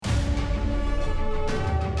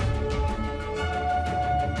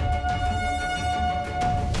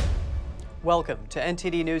Welcome to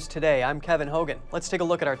NTD News Today. I'm Kevin Hogan. Let's take a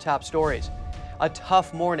look at our top stories. A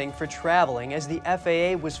tough morning for traveling as the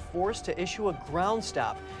FAA was forced to issue a ground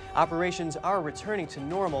stop. Operations are returning to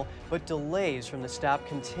normal, but delays from the stop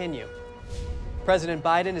continue. President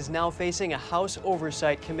Biden is now facing a House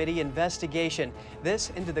Oversight Committee investigation. This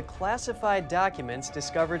into the classified documents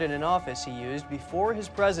discovered in an office he used before his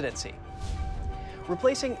presidency.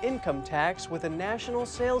 Replacing income tax with a national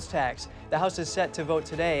sales tax. The House is set to vote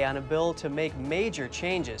today on a bill to make major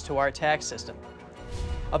changes to our tax system.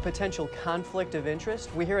 A potential conflict of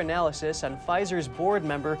interest? We hear analysis on Pfizer's board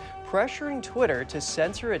member pressuring Twitter to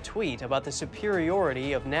censor a tweet about the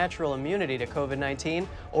superiority of natural immunity to COVID-19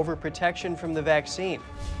 over protection from the vaccine.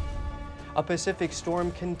 A Pacific storm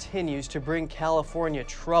continues to bring California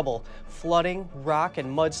trouble. Flooding, rock and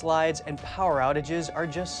mudslides, and power outages are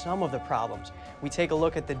just some of the problems. We take a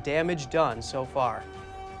look at the damage done so far.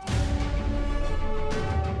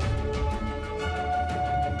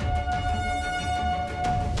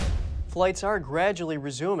 Flights are gradually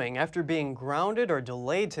resuming after being grounded or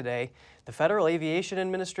delayed today. The Federal Aviation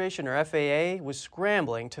Administration, or FAA, was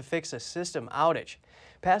scrambling to fix a system outage.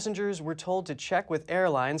 Passengers were told to check with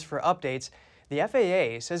airlines for updates. The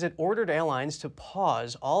FAA says it ordered airlines to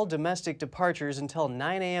pause all domestic departures until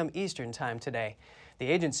 9 a.m. Eastern Time today.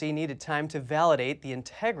 The agency needed time to validate the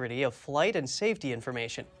integrity of flight and safety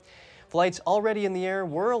information. Flights already in the air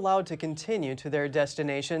were allowed to continue to their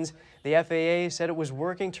destinations. The FAA said it was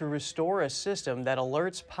working to restore a system that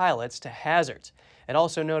alerts pilots to hazards. It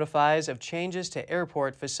also notifies of changes to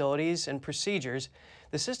airport facilities and procedures.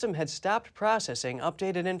 The system had stopped processing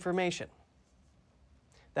updated information.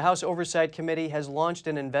 The House Oversight Committee has launched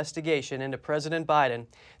an investigation into President Biden.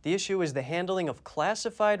 The issue is the handling of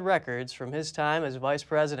classified records from his time as vice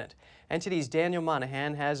president. NTD's Daniel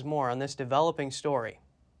Monahan has more on this developing story.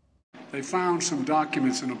 They found some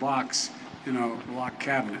documents in a box in a locked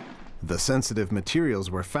cabinet. The sensitive materials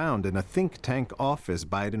were found in a think tank office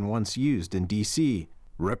Biden once used in D.C.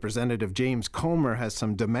 Representative James Comer has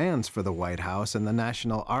some demands for the White House and the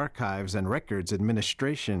National Archives and Records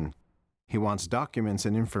Administration. He wants documents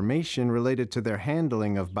and information related to their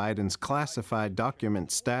handling of Biden's classified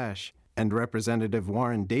document stash. And Representative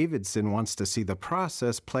Warren Davidson wants to see the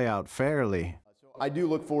process play out fairly. I do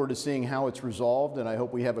look forward to seeing how it's resolved, and I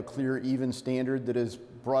hope we have a clear, even standard that is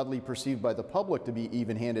broadly perceived by the public to be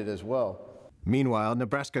even-handed as well. Meanwhile,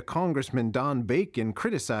 Nebraska Congressman Don Bacon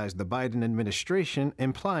criticized the Biden administration,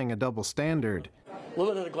 implying a double standard.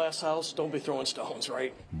 Living in a glass house, don't be throwing stones,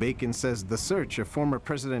 right? Bacon says the search of former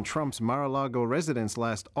President Trump's Mar-a-Lago residence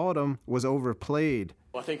last autumn was overplayed.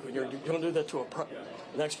 I think when you're going to do that to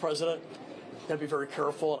the next president, you got to be very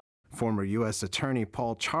careful. Former U.S. Attorney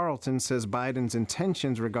Paul Charlton says Biden's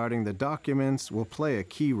intentions regarding the documents will play a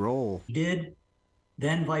key role. Did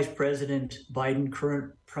then Vice President Biden,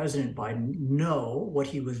 current President Biden, know what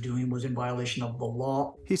he was doing was in violation of the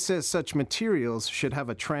law? He says such materials should have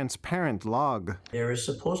a transparent log. There is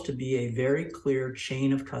supposed to be a very clear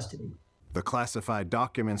chain of custody. The classified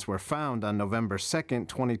documents were found on November 2nd,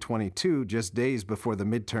 2022, just days before the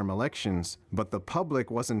midterm elections. But the public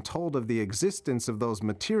wasn't told of the existence of those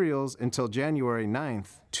materials until January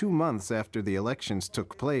 9th, 2 months after the elections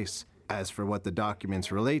took place. As for what the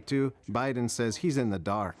documents relate to, Biden says he's in the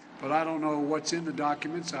dark. But I don't know what's in the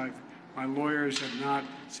documents. My lawyers have not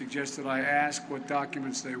suggested I ask what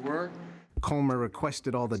documents they were. Comer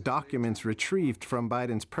requested all the documents retrieved from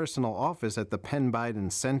Biden's personal office at the Penn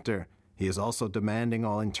Biden Center. He is also demanding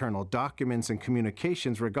all internal documents and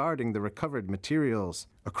communications regarding the recovered materials.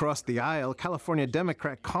 Across the aisle, California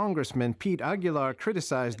Democrat Congressman Pete Aguilar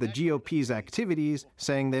criticized the GOP's activities,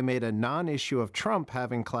 saying they made a non-issue of Trump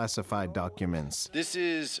having classified documents. This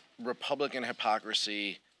is Republican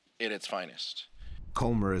hypocrisy at its finest.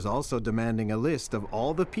 Comer is also demanding a list of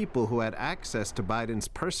all the people who had access to Biden's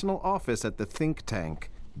personal office at the think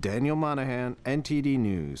tank. Daniel Monahan, NTD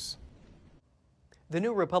News. The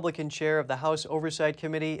new Republican chair of the House Oversight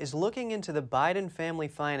Committee is looking into the Biden family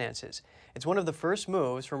finances. It's one of the first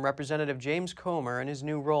moves from Representative James Comer in his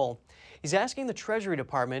new role. He's asking the Treasury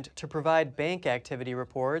Department to provide bank activity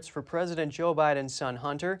reports for President Joe Biden's son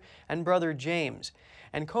Hunter and brother James.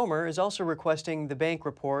 And Comer is also requesting the bank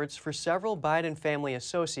reports for several Biden family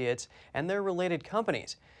associates and their related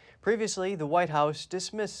companies. Previously, the White House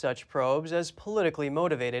dismissed such probes as politically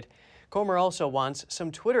motivated. Comer also wants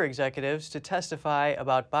some Twitter executives to testify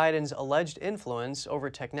about Biden's alleged influence over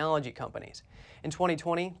technology companies. In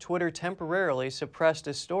 2020, Twitter temporarily suppressed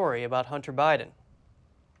a story about Hunter Biden.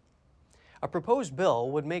 A proposed bill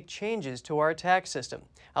would make changes to our tax system.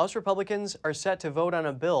 House Republicans are set to vote on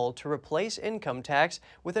a bill to replace income tax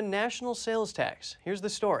with a national sales tax. Here's the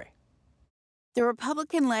story. The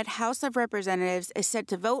Republican-led House of Representatives is set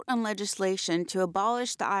to vote on legislation to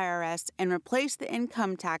abolish the IRS and replace the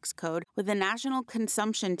income tax code with a national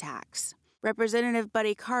consumption tax. Representative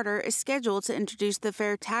Buddy Carter is scheduled to introduce the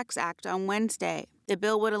Fair Tax Act on Wednesday. The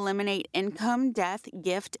bill would eliminate income, death,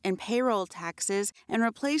 gift, and payroll taxes and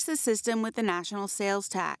replace the system with the national sales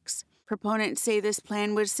tax. Proponents say this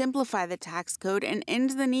plan would simplify the tax code and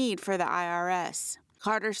end the need for the IRS.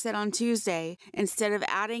 Carter said on Tuesday, instead of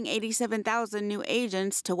adding 87,000 new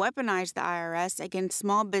agents to weaponize the IRS against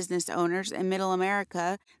small business owners in Middle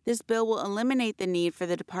America, this bill will eliminate the need for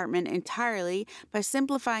the department entirely by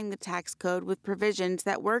simplifying the tax code with provisions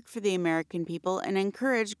that work for the American people and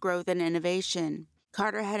encourage growth and innovation.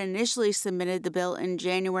 Carter had initially submitted the bill in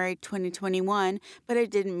January 2021, but it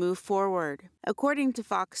didn't move forward. According to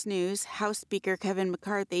Fox News, House Speaker Kevin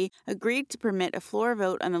McCarthy agreed to permit a floor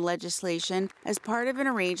vote on the legislation as part of an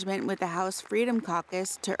arrangement with the House Freedom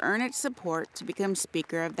Caucus to earn its support to become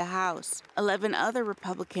Speaker of the House. 11 other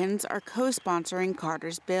Republicans are co-sponsoring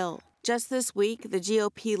Carter's bill. Just this week, the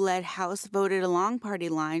GOP-led House voted along party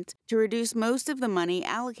lines to reduce most of the money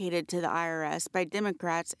allocated to the IRS by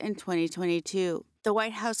Democrats in 2022. The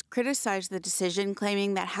White House criticized the decision,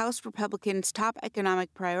 claiming that House Republicans' top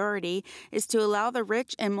economic priority is to allow the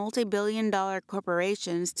rich and multi-billion-dollar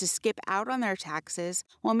corporations to skip out on their taxes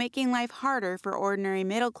while making life harder for ordinary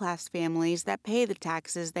middle-class families that pay the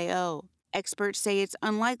taxes they owe. Experts say it's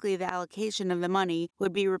unlikely the allocation of the money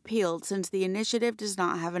would be repealed since the initiative does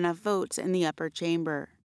not have enough votes in the upper chamber.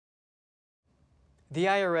 The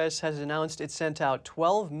IRS has announced it sent out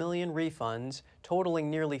 12 million refunds, totaling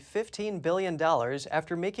nearly $15 billion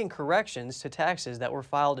after making corrections to taxes that were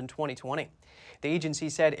filed in 2020. The agency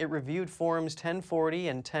said it reviewed Forms 1040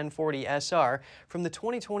 and 1040 SR from the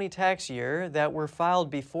 2020 tax year that were filed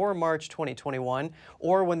before March 2021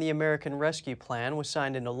 or when the American Rescue Plan was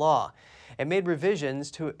signed into law. It made revisions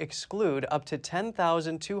to exclude up to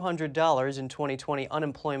 $10,200 in 2020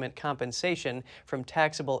 unemployment compensation from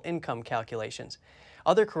taxable income calculations.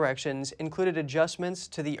 Other corrections included adjustments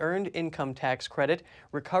to the Earned Income Tax Credit,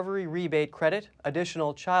 Recovery Rebate Credit,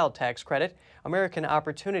 Additional Child Tax Credit, American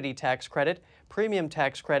Opportunity Tax Credit, Premium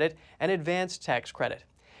Tax Credit, and Advanced Tax Credit.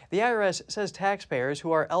 The IRS says taxpayers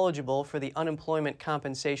who are eligible for the unemployment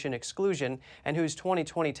compensation exclusion and whose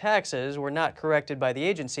 2020 taxes were not corrected by the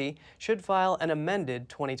agency should file an amended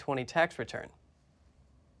 2020 tax return.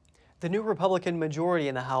 The new Republican majority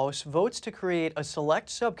in the House votes to create a select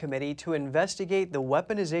subcommittee to investigate the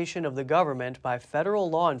weaponization of the government by federal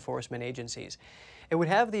law enforcement agencies. It would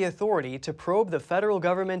have the authority to probe the federal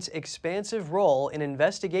government's expansive role in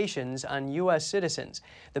investigations on U.S. citizens.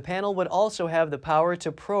 The panel would also have the power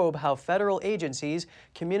to probe how federal agencies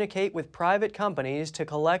communicate with private companies to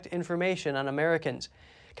collect information on Americans.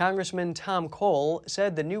 Congressman Tom Cole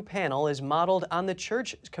said the new panel is modeled on the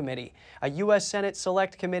Church Committee, a U.S. Senate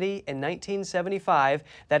Select Committee in 1975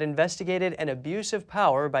 that investigated an abuse of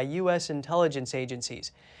power by U.S. intelligence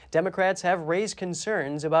agencies. Democrats have raised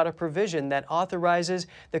concerns about a provision that authorizes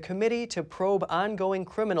the committee to probe ongoing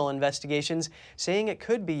criminal investigations, saying it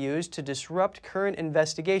could be used to disrupt current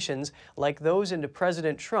investigations like those into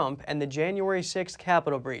President Trump and the January 6th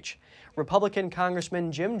Capitol breach. Republican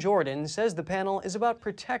Congressman Jim Jordan says the panel is about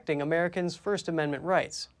protecting Americans' First Amendment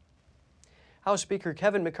rights. House Speaker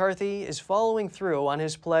Kevin McCarthy is following through on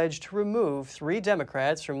his pledge to remove 3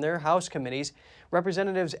 Democrats from their House committees.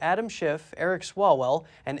 Representatives Adam Schiff, Eric Swalwell,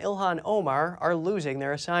 and Ilhan Omar are losing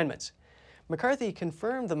their assignments. McCarthy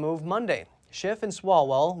confirmed the move Monday. Schiff and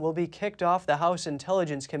Swalwell will be kicked off the House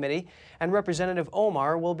Intelligence Committee, and Representative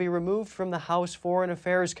Omar will be removed from the House Foreign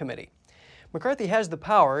Affairs Committee. McCarthy has the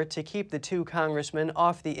power to keep the 2 congressmen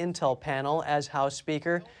off the Intel panel as House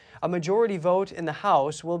Speaker. A majority vote in the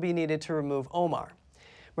House will be needed to remove Omar.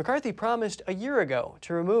 McCarthy promised a year ago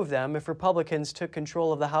to remove them if Republicans took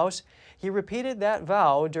control of the House. He repeated that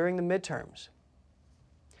vow during the midterms.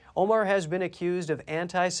 Omar has been accused of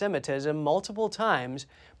anti-Semitism multiple times.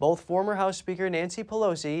 Both former House Speaker Nancy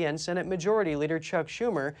Pelosi and Senate Majority Leader Chuck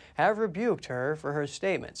Schumer have rebuked her for her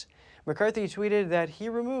statements. McCarthy tweeted that he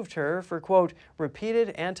removed her for, quote, repeated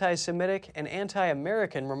anti-Semitic and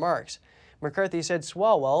anti-American remarks. McCarthy said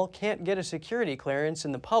Swalwell can't get a security clearance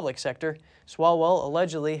in the public sector. Swalwell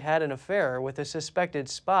allegedly had an affair with a suspected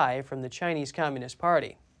spy from the Chinese Communist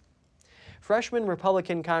Party. freshman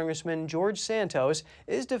Republican Congressman George Santos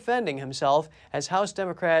is defending himself as House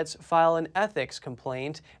Democrats file an ethics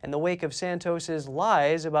complaint in the wake of Santos's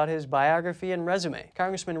lies about his biography and resume.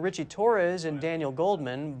 Congressman Richie Torres and Daniel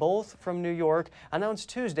Goldman, both from New York, announced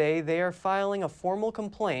Tuesday they are filing a formal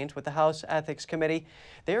complaint with the House Ethics Committee.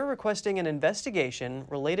 They are requesting an investigation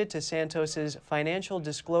related to Santos's financial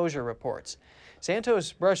disclosure reports.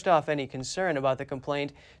 Santos brushed off any concern about the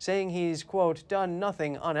complaint, saying he's, quote, done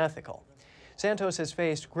nothing unethical. Santos has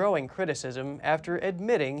faced growing criticism after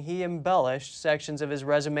admitting he embellished sections of his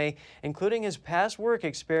resume, including his past work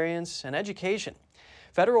experience and education.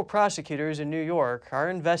 Federal prosecutors in New York are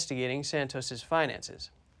investigating Santos's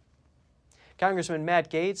finances. Congressman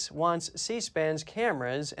Matt Gaetz wants C-SPAN's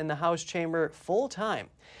cameras in the House chamber full-time.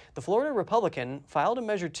 The Florida Republican filed a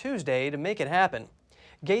measure Tuesday to make it happen.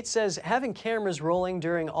 Gaetz says having cameras rolling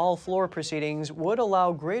during all floor proceedings would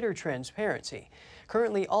allow greater transparency.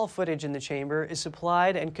 Currently, all footage in the chamber is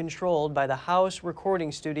supplied and controlled by the House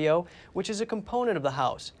Recording Studio, which is a component of the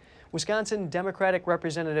House. Wisconsin Democratic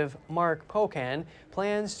Representative Mark Pocan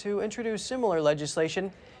plans to introduce similar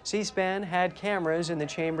legislation. C-SPAN had cameras in the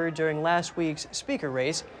chamber during last week's speaker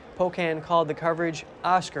race. Pocan called the coverage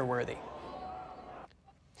Oscar-worthy.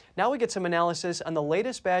 Now we get some analysis on the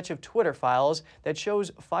latest batch of Twitter files that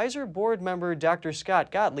shows Pfizer board member Dr.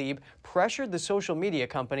 Scott Gottlieb pressured the social media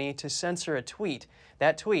company to censor a tweet.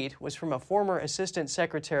 That tweet was from a former Assistant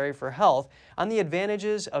Secretary for Health on the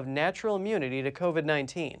advantages of natural immunity to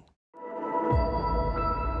COVID-19.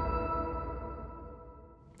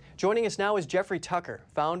 Joining us now is Jeffrey Tucker,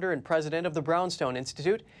 founder and president of the Brownstone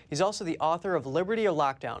Institute. He's also the author of Liberty or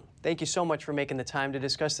Lockdown. Thank you so much for making the time to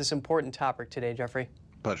discuss this important topic today, Jeffrey.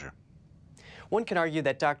 Pleasure. One can argue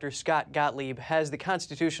that Dr. Scott Gottlieb has the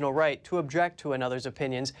constitutional right to object to another's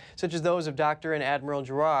opinions, such as those of Dr. and Admiral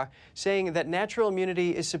Giroir, saying that natural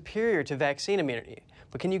immunity is superior to vaccine immunity.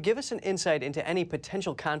 But can you give us an insight into any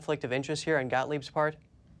potential conflict of interest here on Gottlieb's part?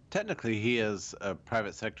 Technically, he is a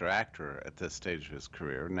private sector actor at this stage of his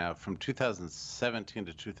career. Now, from 2017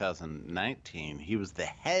 to 2019, he was the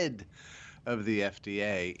head of the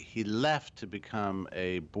FDA. He left to become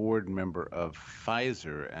a board member of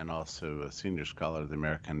Pfizer and also a senior scholar of the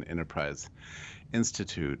American Enterprise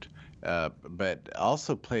Institute, but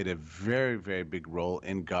also played a very, very big role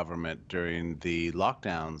in government during the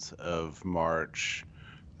lockdowns of March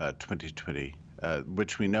 2020.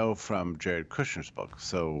 Which we know from Jared Kushner's book,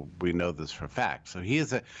 so we know this for a fact. So he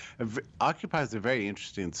is occupies a very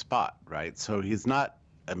interesting spot, right? So he's not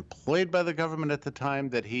employed by the government at the time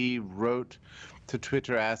that he wrote to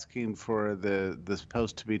Twitter asking for this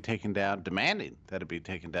post to be taken down, demanding that it be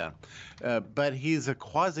taken down. But he's a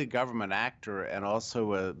quasi-government actor and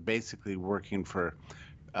also basically working for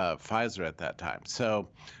Pfizer at that time. So,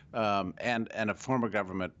 and a former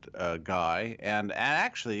government guy, and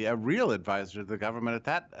actually a real advisor to the government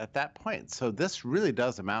at that point. So this really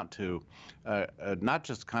does amount to not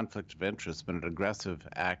just conflict of interest, but an aggressive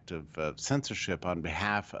act of censorship on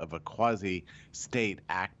behalf of a quasi-state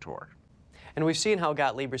actor. And we've seen how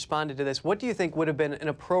Gottlieb responded to this. What do you think would have been an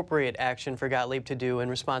appropriate action for Gottlieb to do in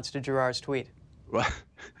response to Giroir's tweet? Well,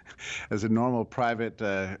 as a normal private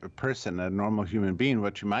person, a normal human being,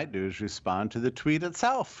 what you might do is respond to the tweet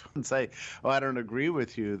itself and say, oh, I don't agree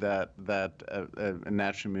with you that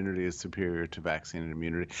natural immunity is superior to vaccine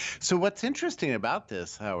immunity. So what's interesting about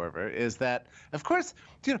this, however, is that, of course,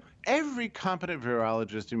 every competent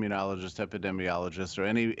virologist, immunologist, epidemiologist, or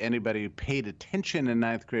anybody who paid attention in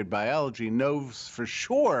ninth grade biology knows for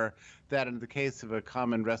sure that in the case of a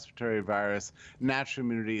common respiratory virus, natural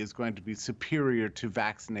immunity is going to be superior to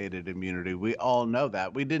vaccinated immunity. We all know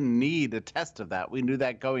that. We didn't need a test of that. We knew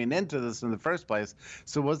that going into this in the first place.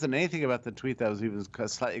 So it wasn't anything about the tweet that was even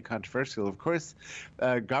slightly controversial. Of course,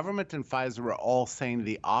 government and Pfizer were all saying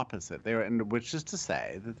the opposite, which is to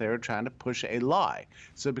say that they were trying to push a lie.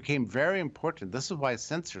 So it became very important. This is why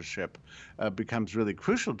censorship becomes really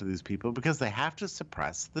crucial to these people, because they have to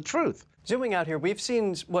suppress the truth. Zooming out here, we've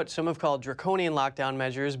seen what some have called draconian lockdown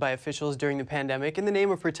measures by officials during the pandemic in the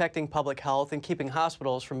name of protecting public health and keeping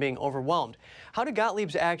hospitals from being overwhelmed. How do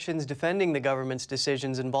Gottlieb's actions defending the government's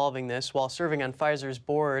decisions involving this while serving on Pfizer's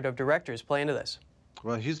board of directors play into this?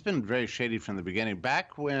 Well, he's been very shady from the beginning.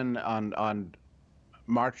 Back when on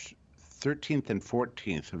March 13th and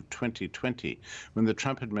 14th of 2020, when the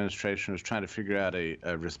Trump administration was trying to figure out a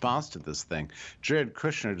response to this thing, Jared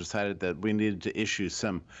Kushner decided that we needed to issue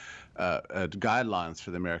some guidelines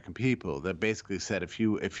for the American people that basically said if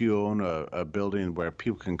you own a building where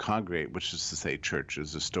people can congregate, which is to say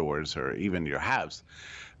churches or stores or even your house,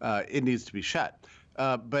 it needs to be shut.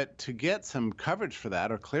 But to get some coverage for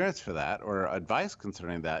that, or clearance for that, or advice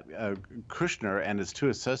concerning that, Kushner and his two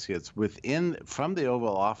associates from the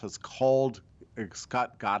Oval Office called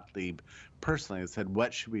Scott Gottlieb personally and said,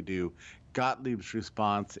 "What should we do?" Gottlieb's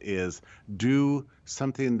response is, "Do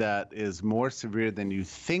something that is more severe than you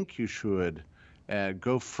think you should,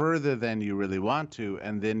 go further than you really want to,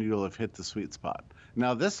 and then you'll have hit the sweet spot."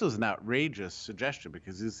 Now, this was an outrageous suggestion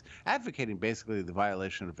because he's advocating basically the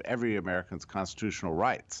violation of every American's constitutional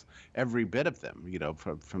rights, every bit of them,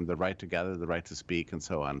 from the right to gather, the right to speak, and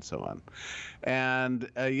so on and so on. And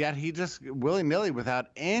yet he just willy-nilly, without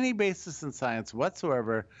any basis in science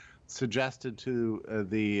whatsoever, suggested to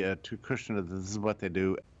Kushner that this is what they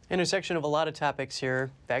do. Intersection of a lot of topics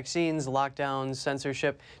here: vaccines, lockdowns,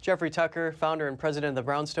 censorship. Jeffrey Tucker, founder and president of the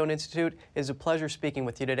Brownstone Institute, it is a pleasure speaking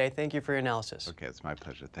with you today. Thank you for your analysis. Okay, it's my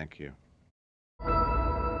pleasure. Thank you.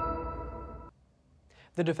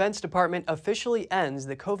 The Defense Department officially ends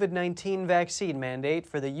the COVID-19 vaccine mandate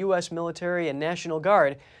for the U.S. military and National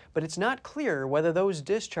Guard, but it's not clear whether those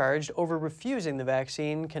discharged over refusing the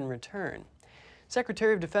vaccine can return.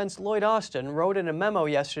 Secretary of Defense Lloyd Austin wrote in a memo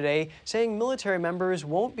yesterday saying military members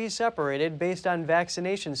won't be separated based on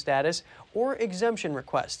vaccination status or exemption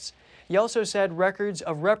requests. He also said records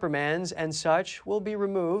of reprimands and such will be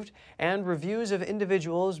removed, and reviews of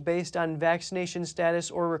individuals based on vaccination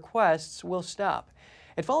status or requests will stop.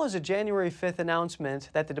 It follows a January 5th announcement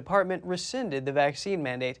that the department rescinded the vaccine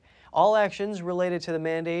mandate. All actions related to the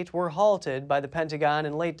mandate were halted by the Pentagon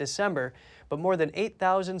in late December, but more than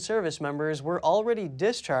 8,000 service members were already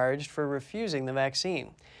discharged for refusing the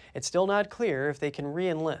vaccine. It's still not clear if they can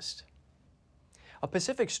re-enlist. A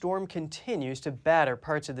Pacific storm continues to batter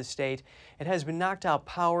parts of the state. It has been knocked out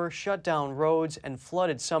power, shut down roads, and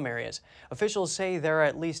flooded some areas. Officials say there are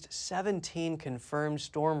at least 17 confirmed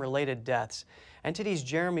storm-related deaths. NTD's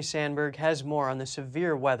Jeremy Sandberg has more on the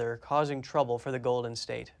severe weather causing trouble for the Golden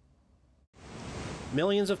State.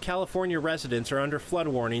 Millions of California residents are under flood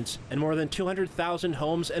warnings, and more than 200,000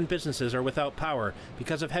 homes and businesses are without power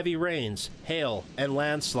because of heavy rains, hail, and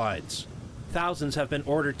landslides. Thousands have been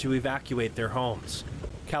ordered to evacuate their homes.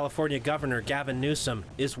 California Governor Gavin Newsom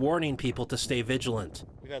is warning people to stay vigilant.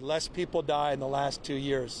 We've had less people die in the last 2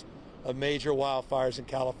 years of major wildfires in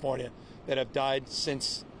California that have died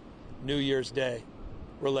since New Year's Day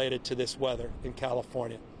related to this weather in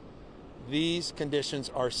California. These conditions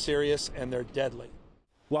are serious and they're deadly.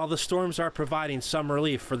 While the storms are providing some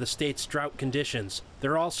relief for the state's drought conditions,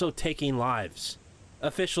 they're also taking lives.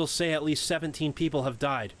 Officials say at least 17 people have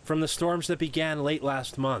died from the storms that began late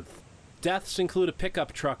last month. Deaths include a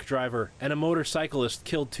pickup truck driver and a motorcyclist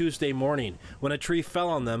killed Tuesday morning when a tree fell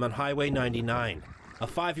on them on Highway 99. A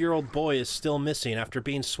 5-year-old boy is still missing after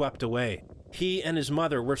being swept away. He and his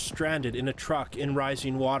mother were stranded in a truck in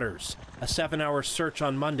rising waters. A 7-hour search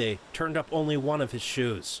on Monday turned up only one of his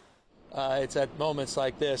shoes. It's at moments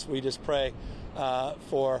like this we just pray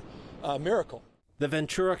for a miracle. The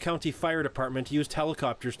Ventura County Fire Department used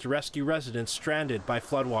helicopters to rescue residents stranded by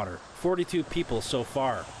floodwater. 42 people so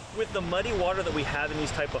far. With the muddy water that we have in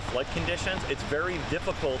these type of flood conditions, it's very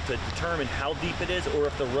difficult to determine how deep it is or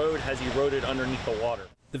if the road has eroded underneath the water.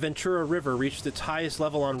 The Ventura River reached its highest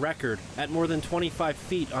level on record at more than 25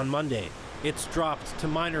 feet on Monday. It's dropped to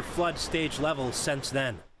minor flood stage levels since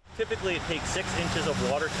then. Typically, it takes 6 inches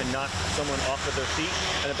of water to knock someone off of their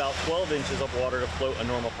feet and about 12 inches of water to float a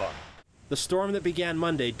normal car. The storm that began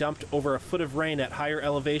Monday dumped over a foot of rain at higher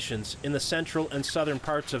elevations in the central and southern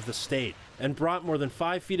parts of the state and brought more than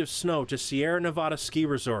 5 feet of snow to Sierra Nevada ski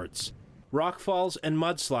resorts. Rockfalls and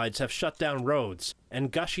mudslides have shut down roads,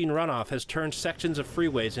 and gushing runoff has turned sections of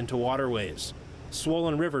freeways into waterways.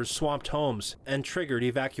 Swollen rivers swamped homes and triggered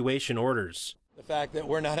evacuation orders. The fact that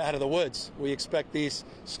we're not out of the woods. We expect these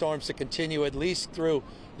storms to continue at least through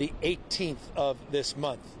the 18th of this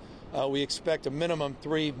month. We expect a minimum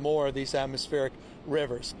 3 more of these atmospheric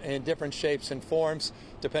rivers in different shapes and forms,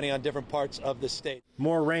 depending on different parts of the state.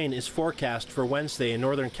 More rain is forecast for Wednesday in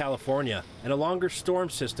Northern California, and a longer storm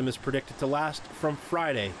system is predicted to last from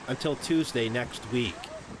Friday until Tuesday next week.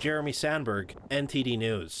 Jeremy Sandberg, NTD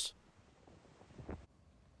News.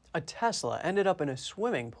 A Tesla ended up in a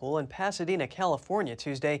swimming pool in Pasadena, California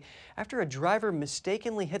Tuesday after a driver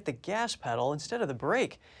mistakenly hit the gas pedal instead of the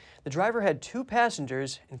brake. The driver had 2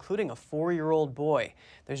 passengers, including a 4-year-old boy.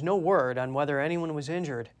 There's no word on whether anyone was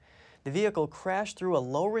injured. The vehicle crashed through a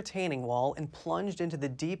low retaining wall and plunged into the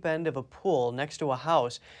deep end of a pool next to a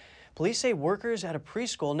house. Police say workers at a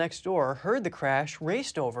preschool next door heard the crash,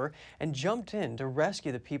 raced over, and jumped in to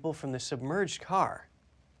rescue the people from the submerged car.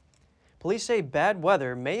 Police say bad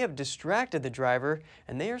weather may have distracted the driver,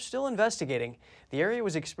 and they are still investigating. The area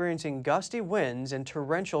was experiencing gusty winds and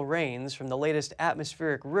torrential rains from the latest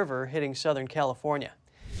atmospheric river hitting Southern California.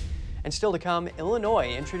 And still to come,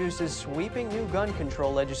 Illinois introduces sweeping new gun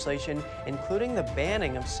control legislation, including the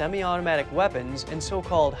banning of semi-automatic weapons and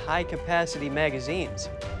so-called high-capacity magazines.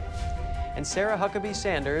 And Sarah Huckabee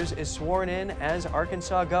Sanders is sworn in as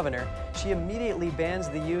Arkansas governor. She immediately bans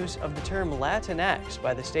the use of the term Latinx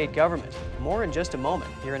by the state government. More in just a moment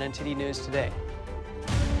here on NTD News Today.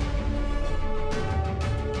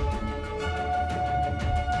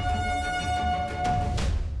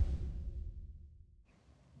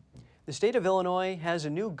 The state of Illinois has a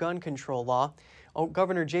new gun control law.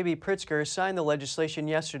 Governor J.B. Pritzker signed the legislation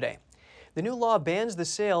yesterday. The new law bans the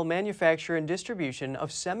sale, manufacture, and distribution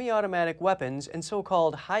of semi-automatic weapons and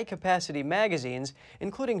so-called high-capacity magazines,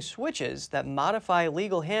 including switches that modify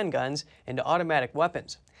legal handguns into automatic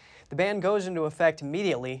weapons. The ban goes into effect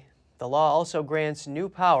immediately. The law also grants new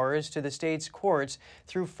powers to the state's courts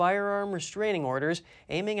through firearm restraining orders,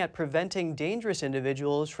 aiming at preventing dangerous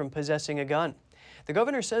individuals from possessing a gun. The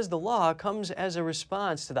governor says the law comes as a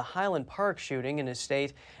response to the Highland Park shooting in his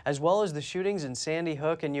state, as well as the shootings in Sandy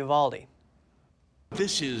Hook and Uvalde.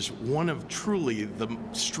 This is one of truly the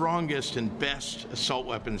strongest and best assault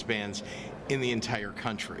weapons bans in the entire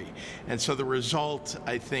country. And so the result,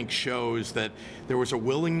 I think, shows that there was a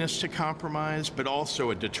willingness to compromise, but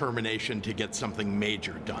also a determination to get something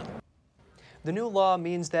major done. The new law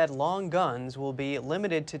means that long guns will be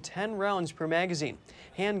limited to 10 rounds per magazine.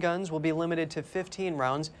 Handguns will be limited to 15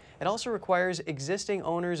 rounds. It also requires existing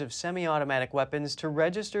owners of semi-automatic weapons to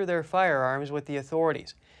register their firearms with the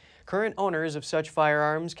authorities. Current owners of such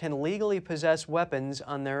firearms can legally possess weapons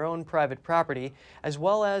on their own private property, as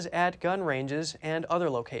well as at gun ranges and other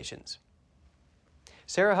locations.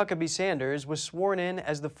 Sarah Huckabee Sanders was sworn in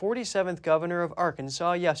as the 47th governor of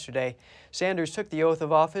Arkansas yesterday. Sanders took the oath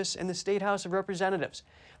of office in the State House of Representatives.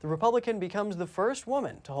 The Republican becomes the first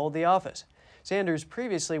woman to hold the office. Sanders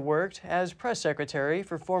previously worked as press secretary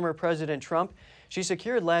for former President Trump. She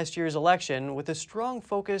secured last year's election with a strong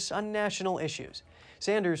focus on national issues.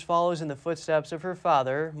 Sanders follows in the footsteps of her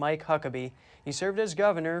father, Mike Huckabee. He served as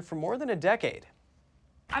governor for more than a decade.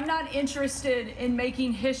 I'm not interested in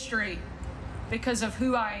making history because of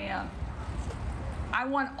who I am. I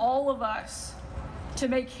want all of us to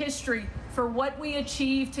make history for what we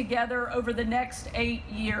achieve together over the next 8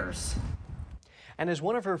 years. And as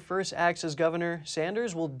one of her first acts as governor,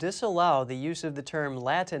 Sanders will disallow the use of the term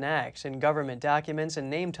Latinx in government documents and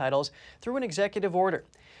name titles through an executive order.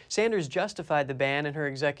 Sanders justified the ban in her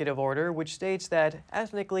executive order, which states that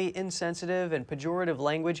ethnically insensitive and pejorative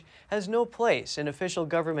language has no place in official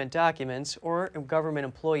government documents or government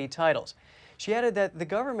employee titles. She added that the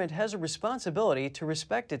government has a responsibility to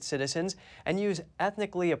respect its citizens and use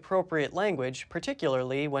ethnically appropriate language,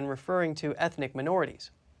 particularly when referring to ethnic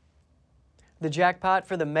minorities. The jackpot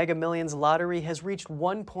for the Mega Millions lottery has reached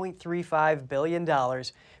 $1.35 billion.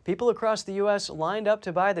 People across the U.S. lined up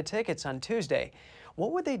to buy the tickets on Tuesday.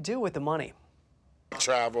 What would they do with the money?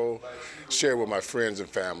 Travel, share with my friends and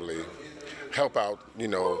family, help out,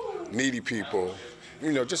 needy people,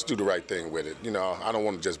 just do the right thing with it. I don't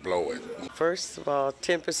want to just blow it. First of all,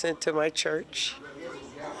 10% to my church.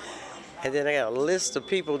 And then I got a list of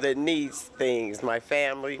people that needs things, my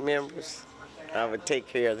family members. I would take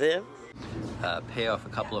care of them. Pay off a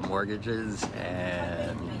couple of mortgages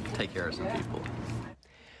and take care of some people.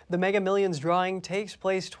 The Mega Millions drawing takes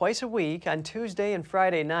place twice a week on Tuesday and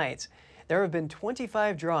Friday nights. There have been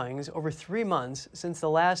 25 drawings over 3 months since the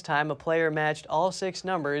last time a player matched all 6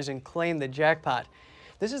 numbers and claimed the jackpot.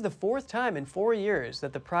 This is the 4th time in 4 years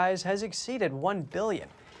that the prize has exceeded $1 billion.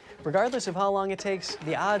 Regardless of how long it takes,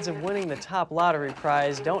 the odds of winning the top lottery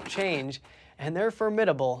prize don't change, and they're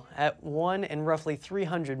formidable at 1 in roughly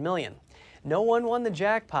 300 million. No one won the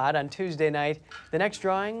jackpot on Tuesday night. The next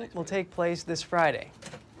drawing will take place this Friday.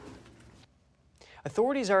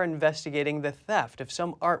 Authorities are investigating the theft of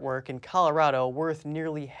some artwork in Colorado worth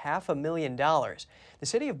nearly $500,000. The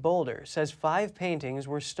city of Boulder says 5 paintings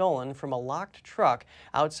were stolen from a locked truck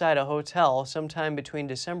outside a hotel sometime between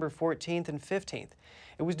December 14th and 15th.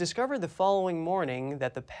 It was discovered the following morning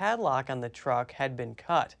that the padlock on the truck had been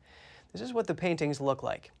cut. This is what the paintings look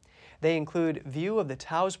like. They include View of the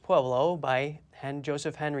Taos Pueblo by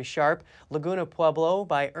Joseph Henry Sharp, Laguna Pueblo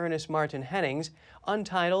by Ernest Martin Hennings,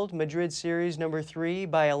 Untitled Madrid Series No. 3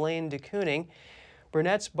 by Elaine de Kooning,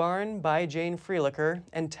 Burnett's Barn by Jane Freilicher,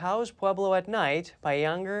 and Taos Pueblo at Night by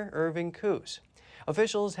younger Irving Coos.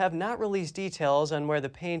 Officials have not released details on where the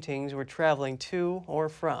paintings were traveling to or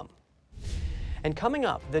from. And coming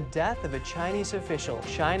up, the death of a Chinese official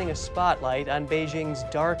shining a spotlight on Beijing's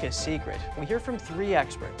darkest secret. We hear from 3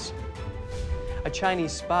 experts. A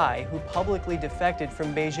Chinese spy who publicly defected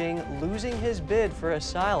from Beijing losing his bid for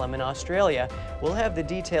asylum in Australia. We'll have the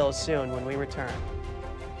details soon when we return.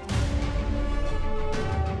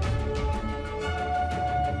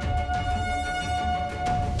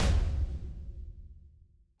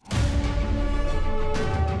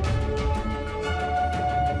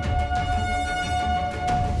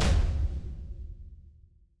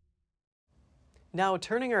 Now,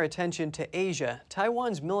 turning our attention to Asia,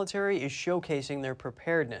 Taiwan's military is showcasing their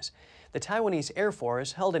preparedness. The Taiwanese Air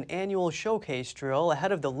Force held an annual showcase drill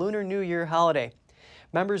ahead of the Lunar New Year holiday.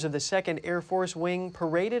 Members of the 2nd Air Force Wing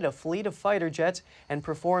paraded a fleet of fighter jets and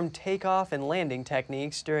performed takeoff and landing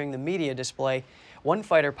techniques during the media display. One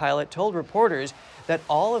fighter pilot told reporters that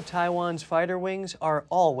all of Taiwan's fighter wings are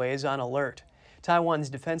always on alert. Taiwan's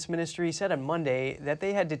defense ministry said on Monday that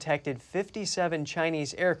they had detected 57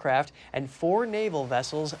 Chinese aircraft and 4 naval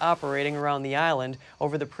vessels operating around the island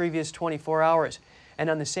over the previous 24 hours. And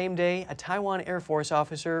on the same day, a Taiwan Air Force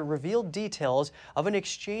officer revealed details of an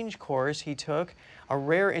exchange course he took, a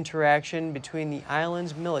rare interaction between the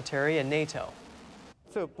island's military and NATO.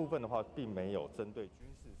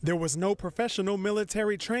 There was no professional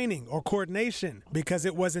military training or coordination because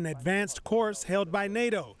it was an advanced course held by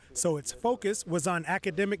NATO, so its focus was on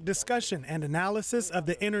academic discussion and analysis of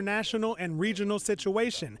the international and regional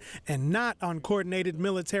situation, and not on coordinated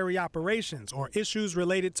military operations or issues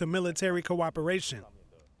related to military cooperation.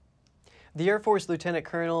 The Air Force Lieutenant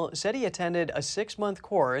Colonel said he attended a 6-month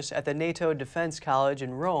course at the NATO Defense College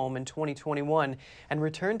in Rome in 2021 and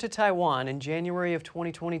returned to Taiwan in January of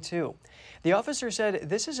 2022. The officer said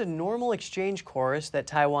this is a normal exchange course that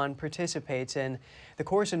Taiwan participates in. The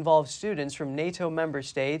course involves students from NATO member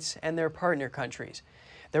states and their partner countries.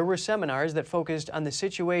 There were seminars that focused on the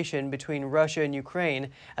situation between Russia and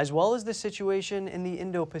Ukraine, as well as the situation in the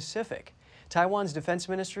Indo-Pacific. Taiwan's defense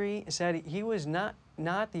ministry said he was not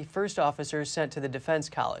the first officer sent to the defense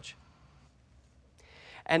college.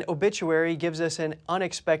 An obituary gives us an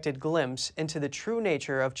unexpected glimpse into the true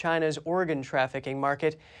nature of China's organ trafficking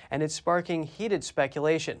market, and it's sparking heated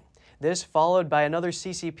speculation. This followed by another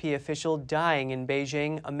CCP official dying in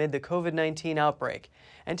Beijing amid the COVID-19 outbreak.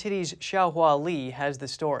 NTD's Xiaohua Li has the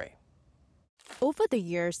story. Over the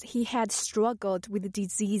years, he had struggled with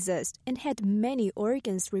diseases and had many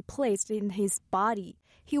organs replaced in his body.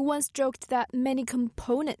 He once joked that many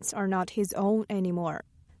components are not his own anymore.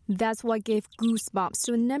 That's what gave goosebumps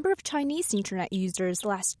to a number of Chinese internet users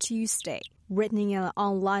last Tuesday, written in an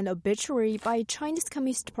online obituary by a Chinese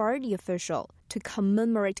Communist Party official to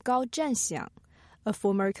commemorate Gao Zhanxiang, a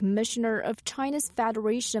former commissioner of China's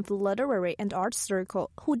Federation of Literary and Art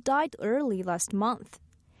Circle who died early last month.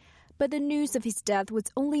 But the news of his death was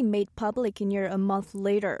only made public near a month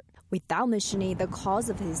later, without mentioning the cause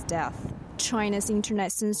of his death. China's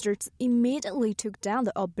internet censors immediately took down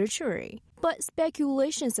the obituary. But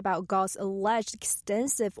speculations about Gao's alleged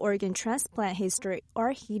extensive organ transplant history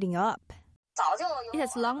are heating up. It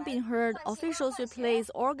has long been heard officials replace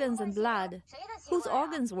organs and blood. Whose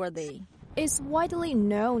organs were they? It's widely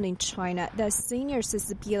known in China that senior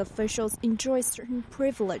CCP officials enjoy certain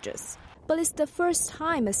privileges. But it's the first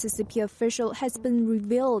time a CCP official has been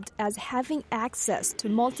revealed as having access to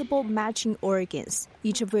multiple matching organs,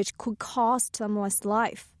 each of which could cost someone's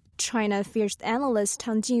life. China affairs analyst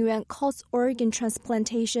Tang Jingyuan calls organ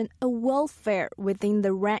transplantation a welfare within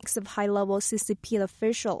the ranks of high-level CCP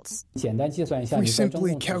officials. We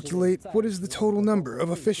simply calculate what is the total number of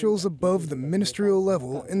officials above the ministerial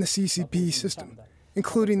level in the CCP system,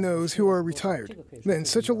 including those who are retired. Then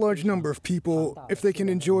such a large number of people, if they can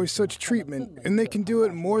enjoy such treatment, and they can do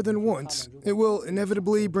it more than once, it will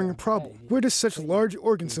inevitably bring a problem. Where does such large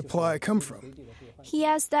organ supply come from? He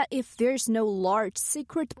adds that if there's no large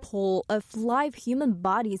secret pool of live human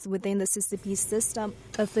bodies within the CCP system,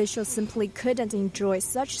 officials simply couldn't enjoy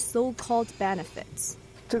such so-called benefits.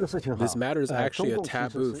 This matter is actually a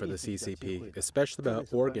taboo for the CCP, especially about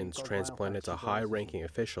organs transplanted to high-ranking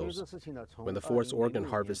officials. When the forced organ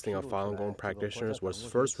harvesting of Falun Gong practitioners was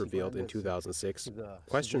first revealed in 2006,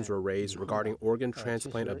 questions were raised regarding organ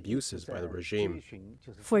transplant abuses by the regime.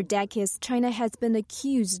 For decades, China has been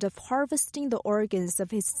accused of harvesting the organs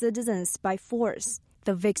of its citizens by force.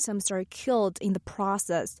 The victims are killed in the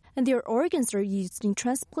process, and their organs are used in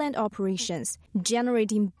transplant operations,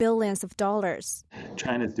 generating billions of dollars.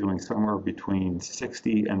 China is doing somewhere between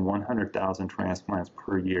 60 and 100,000 transplants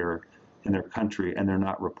per year in their country and they're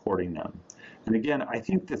not reporting them. And again, I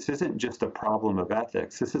think this isn't just a problem of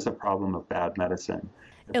ethics, this is a problem of bad medicine.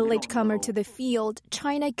 A latecomer to the field,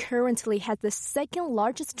 China currently has the second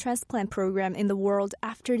largest transplant program in the world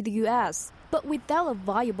after the U.S., but without a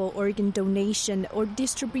viable organ donation or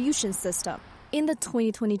distribution system. In the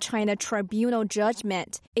 2020 China Tribunal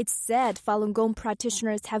judgment, it said Falun Gong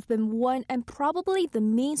practitioners have been one and probably the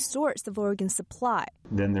main source of organ supply.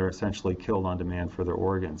 Then they're essentially killed on demand for their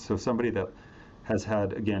organs. So somebody that has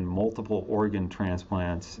had, again, multiple organ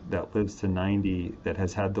transplants, that lives to 90, that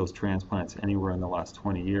has had those transplants anywhere in the last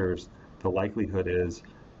 20 years, the likelihood is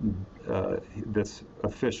this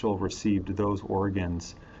official received those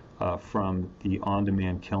organs from the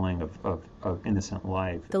on-demand killing of innocent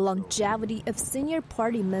life. The longevity of senior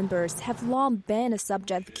party members have long been a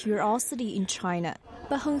subject of curiosity in China.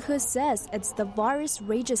 But Heng He says as the virus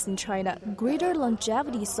rages in China, greater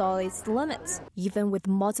longevity saw its limits, even with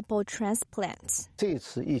multiple transplants.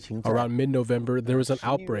 Around mid-November, there was an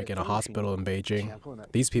outbreak in a hospital in Beijing.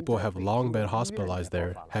 These people have long been hospitalized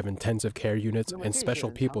there, have intensive care units and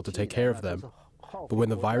special people to take care of them. But when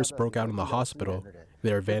the virus broke out in the hospital,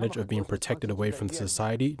 their advantage of being protected away from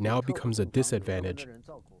society now becomes a disadvantage.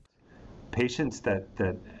 Patients that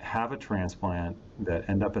have a transplant that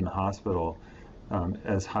end up in the hospital,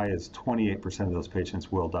 as high as 28% of those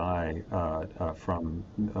patients will die from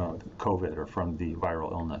COVID or from the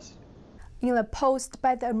viral illness. In a post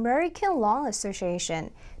by the American Lung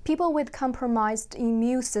Association, people with compromised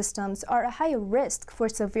immune systems are at higher risk for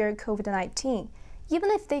severe COVID-19, even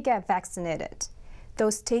if they get vaccinated.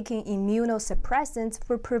 Those taking immunosuppressants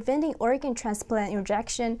for preventing organ transplant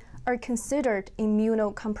injection are considered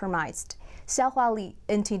immunocompromised. Xiaohua Li,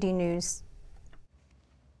 NTD News.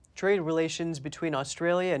 Trade relations between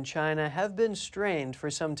Australia and China have been strained for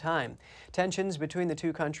some time. Tensions between the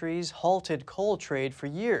two countries halted coal trade for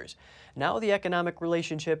years. Now the economic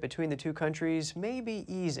relationship between the two countries may be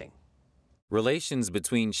easing. Relations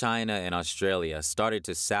between China and Australia started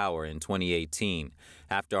to sour in 2018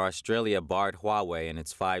 after Australia barred Huawei and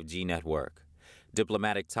its 5G network.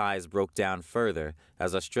 Diplomatic ties broke down further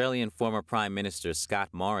as Australian former Prime Minister Scott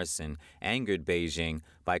Morrison angered Beijing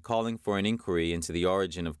by calling for an inquiry into the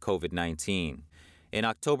origin of COVID-19. In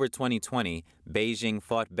October 2020, Beijing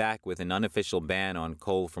fought back with an unofficial ban on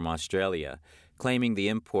coal from Australia, claiming the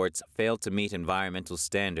imports failed to meet environmental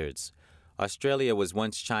standards. Australia was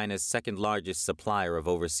once China's second largest supplier of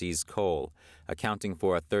overseas coal, accounting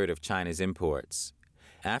for a third of China's imports.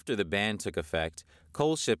 After the ban took effect,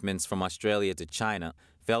 coal shipments from Australia to China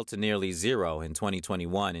fell to nearly zero in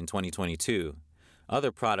 2021 and 2022.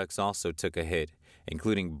 Other products also took a hit,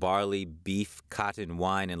 including barley, beef, cotton,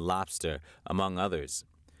 wine, and lobster, among others.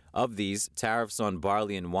 Of these, tariffs on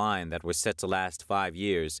barley and wine that were set to last 5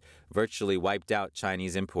 years virtually wiped out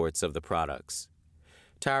Chinese imports of the products.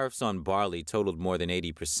 Tariffs on barley totaled more than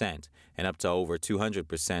 80% and up to over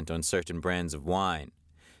 200% on certain brands of wine.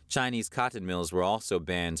 Chinese cotton mills were also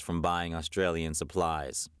banned from buying Australian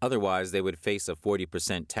supplies. Otherwise, they would face a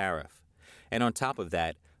 40% tariff. And on top of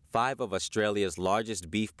that, 5 of Australia's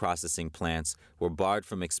largest beef processing plants were barred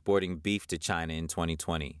from exporting beef to China in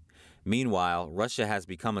 2020. Meanwhile, Russia has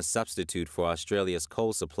become a substitute for Australia's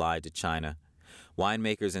coal supply to China.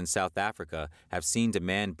 Winemakers in South Africa have seen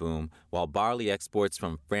demand boom, while barley exports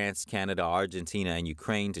from France, Canada, Argentina, and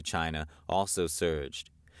Ukraine to China also surged.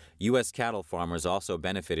 U.S. cattle farmers also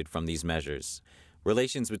benefited from these measures.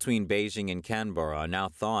 Relations between Beijing and Canberra are now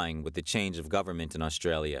thawing with the change of government in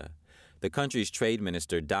Australia. The country's trade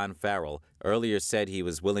minister, Don Farrell, earlier said he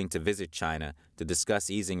was willing to visit China to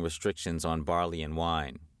discuss easing restrictions on barley and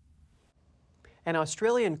wine. An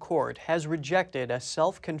Australian court has rejected a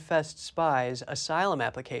self-confessed spy's asylum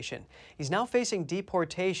application. He's now facing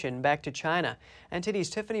deportation back to China. NTD's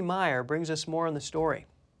Tiffany Meyer brings us more on the story.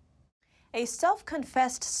 A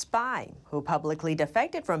self-confessed spy who publicly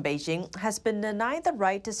defected from Beijing has been denied the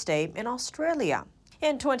right to stay in Australia.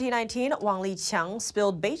 In 2019, Wang Liqiang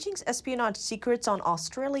spilled Beijing's espionage secrets on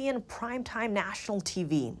Australian primetime national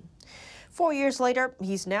TV. 4 years later,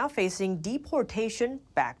 he's now facing deportation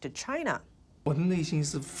back to China.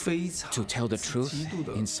 To tell the truth,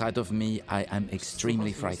 inside of me, I am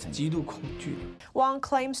extremely frightened. Wang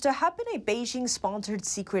claims to have been a Beijing-sponsored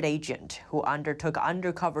secret agent who undertook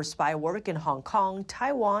undercover spy work in Hong Kong,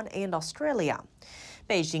 Taiwan, and Australia.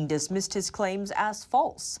 Beijing dismissed his claims as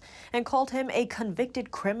false and called him a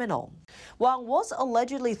convicted criminal. Wang was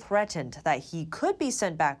allegedly threatened that he could be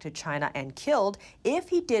sent back to China and killed if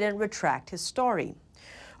he didn't retract his story.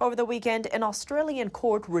 Over the weekend, an Australian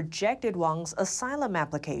court rejected Wang's asylum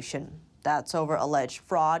application. That's over alleged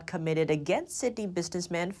fraud committed against Sydney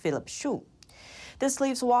businessman Philip Shu. This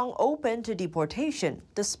leaves Wang open to deportation,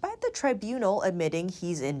 despite the tribunal admitting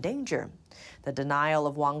he's in danger. The denial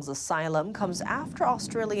of Wang's asylum comes after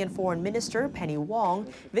Australian Foreign Minister Penny Wong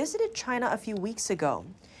visited China a few weeks ago.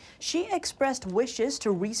 She expressed wishes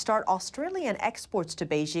to restart Australian exports to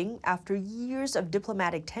Beijing after years of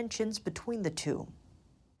diplomatic tensions between the two.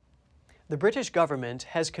 The British government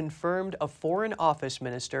has confirmed a Foreign Office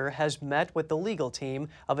minister has met with the legal team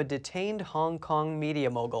of a detained Hong Kong media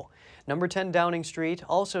mogul. Number 10 Downing Street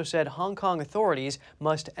also said Hong Kong authorities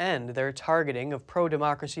must end their targeting of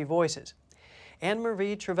pro-democracy voices.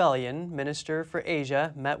 Anne-Marie Trevelyan, Minister for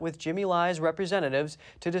Asia, met with Jimmy Lai's representatives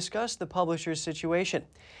to discuss the publisher's situation.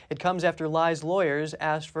 It comes after Lai's lawyers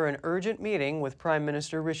asked for an urgent meeting with Prime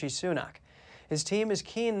Minister Rishi Sunak. His team is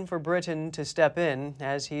keen for Britain to step in,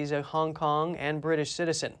 as he's a Hong Kong and British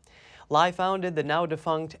citizen. Lai founded the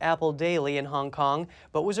now-defunct Apple Daily in Hong Kong,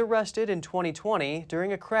 but was arrested in 2020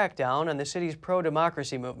 during a crackdown on the city's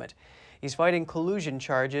pro-democracy movement. He's fighting collusion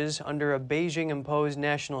charges under a Beijing-imposed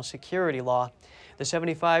national security law. The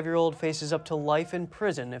 75-year-old faces up to life in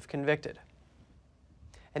prison if convicted.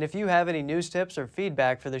 And if you have any news tips or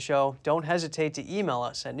feedback for the show, don't hesitate to email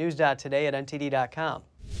us at news.today@ntd.com.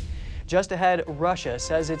 Just ahead, Russia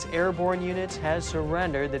says its airborne units has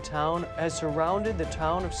surrounded the town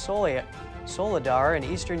of Soledar in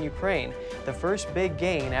eastern Ukraine, the first big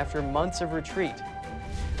gain after months of retreat.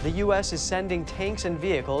 The U.S. is sending tanks and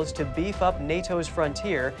vehicles to beef up NATO's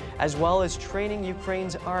frontier, as well as training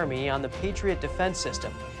Ukraine's army on the Patriot defense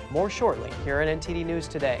system. More shortly here on NTD News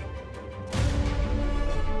Today.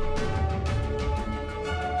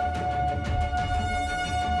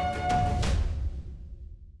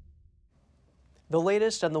 The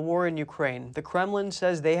latest on the war in Ukraine. The Kremlin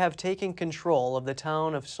says they have taken control of the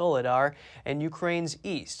town of Soledar in Ukraine's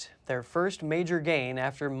east, their first major gain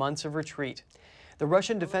after months of retreat. The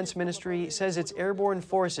Russian Defense Ministry says its airborne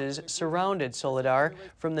forces surrounded Soledar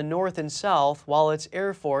from the north and south, while its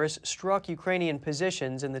air force struck Ukrainian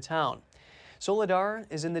positions in the town. Soledar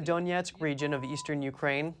is in the Donetsk region of eastern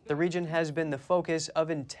Ukraine. The region has been the focus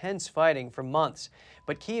of intense fighting for months,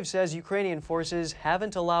 but Kyiv says Ukrainian forces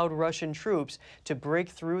haven't allowed Russian troops to break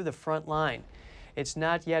through the front line. It's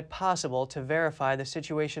not yet possible to verify the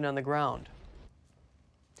situation on the ground.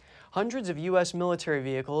 Hundreds of U.S. military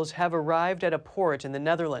vehicles have arrived at a port in the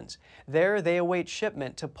Netherlands. There, they await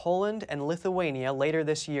shipment to Poland and Lithuania later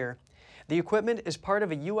this year. The equipment is part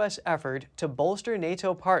of a U.S. effort to bolster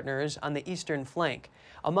NATO partners on the eastern flank.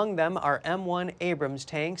 Among them are M1 Abrams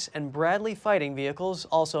tanks and Bradley fighting vehicles,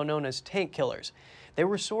 also known as tank killers. They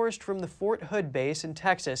were sourced from the Fort Hood base in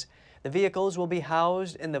Texas. The vehicles will be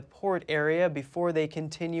housed in the port area before they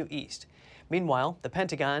continue east. Meanwhile, the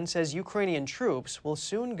Pentagon says Ukrainian troops will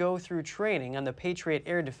soon go through training on the Patriot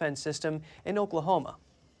air defense system in Oklahoma.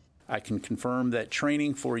 I can confirm that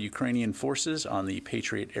training for Ukrainian forces on the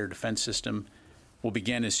Patriot air defense system will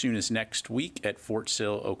begin as soon as next week at Fort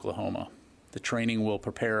Sill, Oklahoma. The training will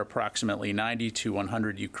prepare approximately 90 to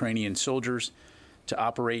 100 Ukrainian soldiers to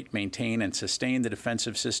operate, maintain, and sustain the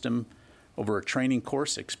defensive system over a training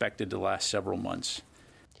course expected to last several months.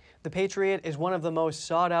 The Patriot is one of the most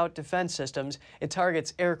sought-out defense systems. It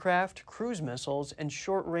targets aircraft, cruise missiles, and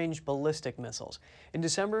short-range ballistic missiles. In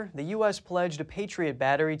December, the U.S. pledged a Patriot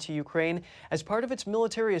battery to Ukraine as part of its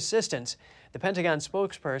military assistance. The Pentagon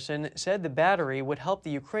spokesperson said the battery would help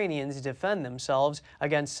the Ukrainians defend themselves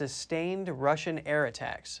against sustained Russian air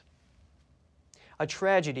attacks. A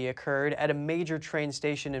tragedy occurred at a major train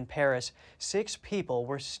station in Paris. 6 people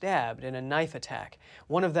were stabbed in a knife attack.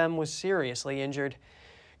 One of them was seriously injured.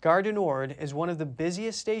 Gare du Nord is one of the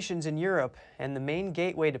busiest stations in Europe and the main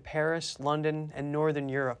gateway to Paris, London, and Northern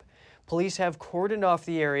Europe. Police have cordoned off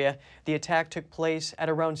the area. The attack took place at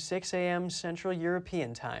around 6 a.m. Central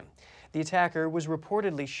European time. The attacker was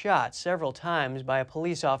reportedly shot several times by a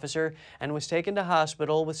police officer and was taken to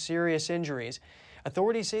hospital with serious injuries.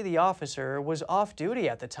 Authorities say the officer was off duty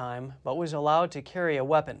at the time, but was allowed to carry a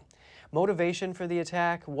weapon. Motivation for the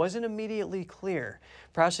attack wasn't immediately clear.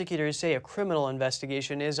 Prosecutors say a criminal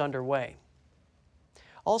investigation is underway.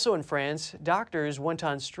 Also in France, doctors went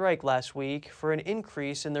on strike last week for an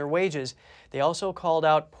increase in their wages. They also called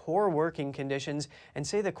out poor working conditions and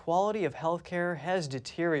say the quality of health care has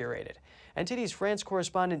deteriorated. NTD's France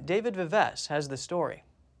correspondent David Vives has the story.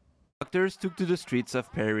 Doctors took to the streets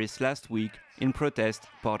of Paris last week in protest,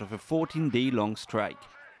 part of a 14-day-long strike.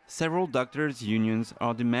 Several doctors' unions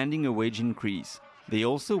are demanding a wage increase. They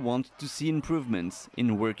also want to see improvements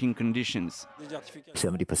in working conditions.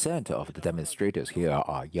 70% of the demonstrators here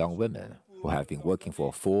are young women who have been working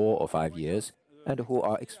for 4 or 5 years. and who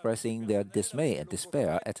are expressing their dismay and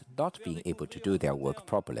despair at not being able to do their work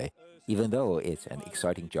properly, even though it's an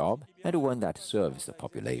exciting job and one that serves the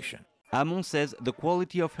population. Hamon says the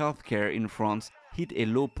quality of healthcare in France hit a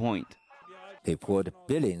low point. They poured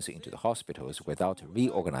billions into the hospitals without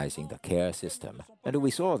reorganizing the care system, and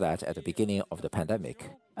we saw that at the beginning of the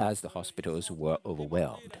pandemic, as the hospitals were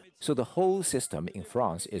overwhelmed. So the whole system in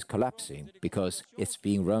France is collapsing because it's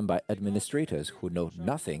being run by administrators who know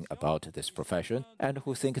nothing about this profession and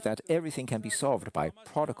who think that everything can be solved by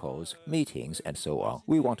protocols, meetings, and so on.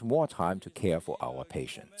 We want more time to care for our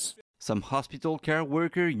patients. Some hospital care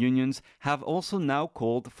worker unions have also now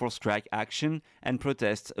called for strike action and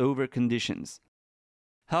protests over conditions.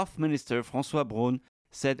 Health Minister François Braun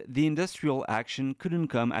said the industrial action couldn't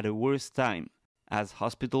come at a worse time, as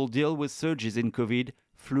hospitals deal with surges in COVID,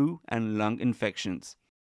 flu and lung infections.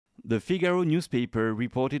 The Figaro newspaper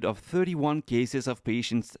reported of 31 cases of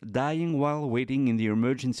patients dying while waiting in the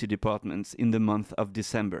emergency departments in the month of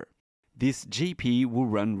December. This GP who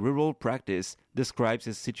run rural practice describes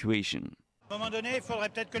his situation.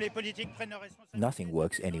 Nothing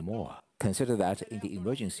works anymore. Consider that in the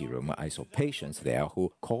emergency room I saw patients there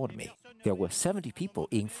who called me. There were 70 people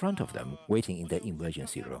in front of them waiting in the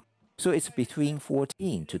emergency room. So it's between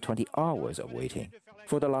 14 to 20 hours of waiting.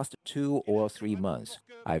 For the last 2 or 3 months,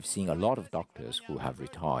 I've seen a lot of doctors who have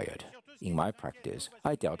retired. In my practice,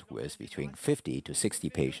 I dealt with between 50 to 60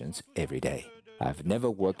 patients every day. I've never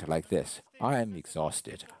worked like this. I am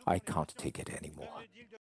exhausted. I can't take it anymore.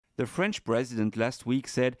 The French president last week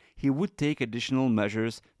said he would take additional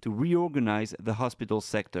measures to reorganize the hospital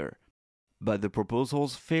sector. But the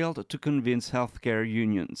proposals failed to convince healthcare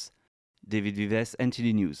unions. David Vives,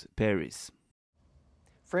 NTD News, Paris.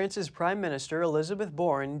 France's Prime Minister Elizabeth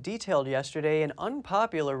Borne detailed yesterday an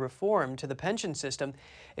unpopular reform to the pension system.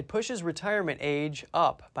 It pushes retirement age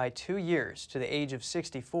up by 2 years to the age of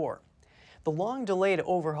 64. The long-delayed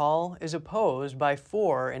overhaul is opposed by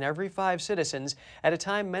 4 in every 5 citizens at a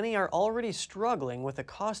time many are already struggling with the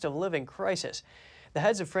cost of living crisis. The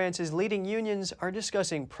heads of France's leading unions are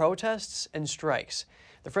discussing protests and strikes.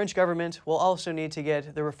 The French government will also need to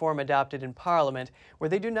get the reform adopted in Parliament, where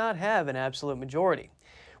they do not have an absolute majority.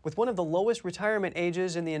 With one of the lowest retirement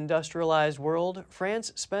ages in the industrialized world,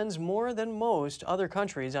 France spends more than most other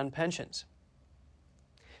countries on pensions.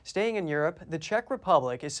 Staying in Europe, the Czech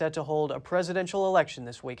Republic is set to hold a presidential election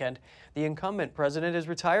this weekend. The incumbent president is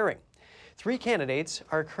retiring. 3 candidates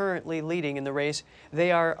are currently leading in the race.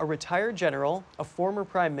 They are a retired general, a former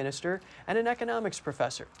prime minister, and an economics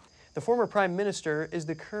professor. The former prime minister is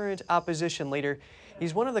the current opposition leader.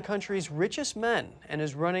 He's one of the country's richest men and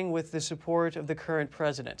is running with the support of the current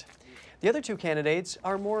president. The other 2 candidates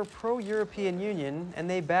are more pro-European Union, and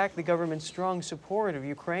they back the government's strong support of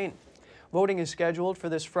Ukraine. Voting is scheduled for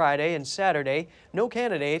this Friday and Saturday. No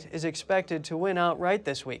candidate is expected to win outright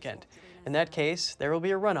this weekend. In that case, there will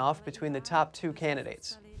be a runoff between the top 2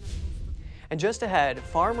 candidates. And just ahead,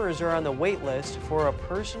 farmers are on the wait list for a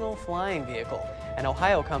personal flying vehicle. An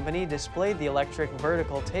Ohio company displayed the electric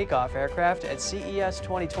vertical takeoff aircraft at CES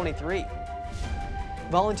 2023.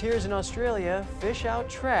 Volunteers in Australia fish out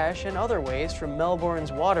trash and other waste from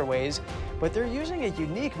Melbourne's waterways, but they're using a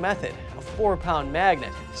unique method, a 4-pound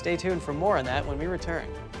magnet. Stay tuned for more on that when we return.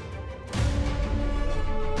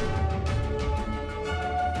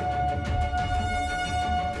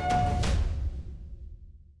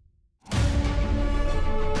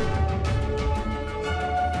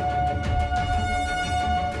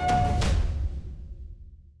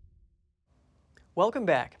 Welcome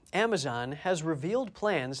back. Amazon has revealed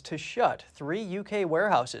plans to shut 3 UK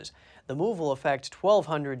warehouses. The move will affect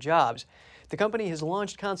 1,200 jobs. The company has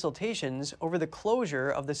launched consultations over the closure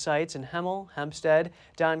of the sites in Hemel, Hempstead,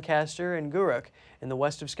 Doncaster, and Gourock in the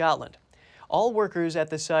west of Scotland. All workers at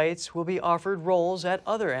the sites will be offered roles at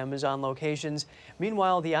other Amazon locations.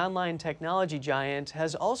 Meanwhile, the online technology giant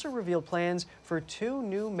has also revealed plans for 2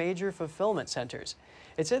 new major fulfillment centers.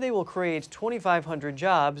 It said they will create 2,500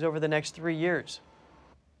 jobs over the next 3 years.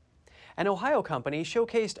 An Ohio company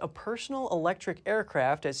showcased a personal electric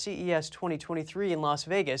aircraft at CES 2023 in Las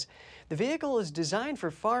Vegas. The vehicle is designed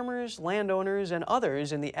for farmers, landowners, and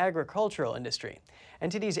others in the agricultural industry.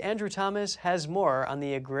 NTD's Andrew Thomas has more on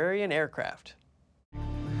the agrarian aircraft.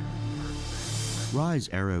 Rise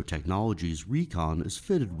Aero Technologies Recon is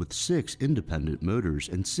fitted with 6 independent motors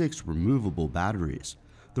and 6 removable batteries.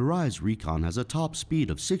 The Rise Recon has a top speed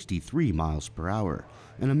of 63 miles per hour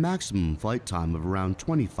and a maximum flight time of around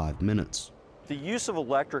 25 minutes. The use of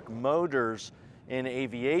electric motors in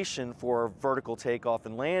aviation for vertical takeoff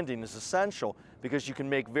and landing is essential because you can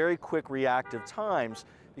make very quick reactive times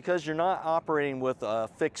because you're not operating with a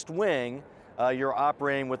fixed wing, you're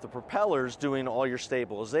operating with the propellers doing all your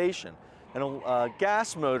stabilization. And a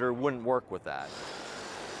gas motor wouldn't work with that.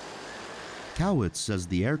 Cowitz says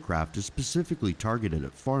the aircraft is specifically targeted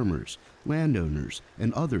at farmers, landowners,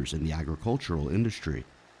 and others in the agricultural industry.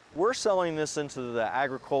 We're selling this into the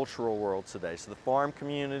agricultural world today, so the farm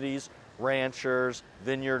communities, ranchers,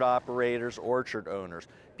 vineyard operators, orchard owners,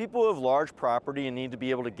 people who have large property and need to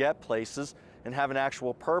be able to get places and have an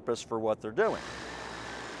actual purpose for what they're doing.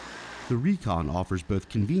 The Recon offers both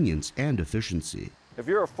convenience and efficiency. If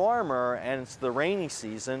you're a farmer and it's the rainy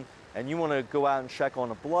season and you want to go out and check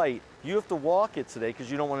on a blight, you have to walk it today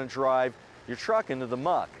because you don't want to drive your truck into the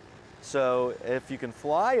muck. So if you can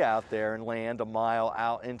fly out there and land a mile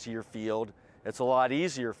out into your field, it's a lot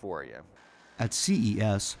easier for you. At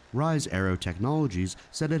CES, Rise Aero Technologies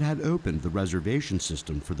said it had opened the reservation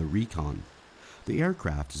system for the Recon. The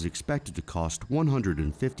aircraft is expected to cost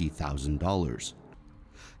 $150,000.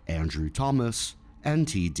 Andrew Thomas,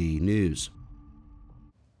 NTD News.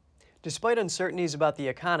 Despite uncertainties about the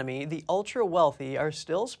economy, the ultra-wealthy are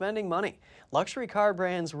still spending money. Luxury car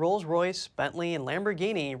brands Rolls-Royce, Bentley, and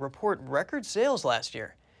Lamborghini report record sales last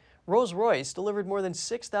year. Rolls-Royce delivered more than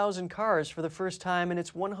 6,000 cars for the first time in its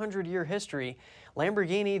 100-year history.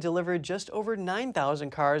 Lamborghini delivered just over 9,000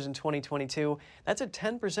 cars in 2022. That's a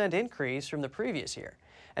 10% increase from the previous year.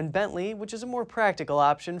 And Bentley, which is a more practical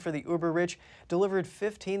option for the uber-rich, delivered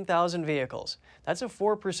 15,000 vehicles. That's a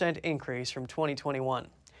 4% increase from 2021.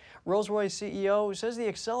 Rolls-Royce CEO says the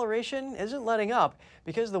acceleration isn't letting up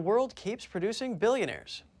because the world keeps producing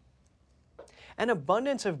billionaires. An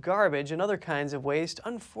abundance of garbage and other kinds of waste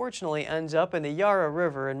unfortunately ends up in the Yarra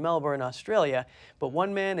River in Melbourne, Australia, but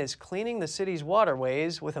one man is cleaning the city's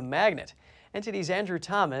waterways with a magnet. NTD's Andrew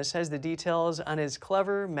Thomas has the details on his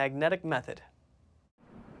clever magnetic method.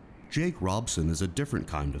 Jake Robson is a different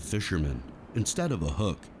kind of fisherman. Instead of a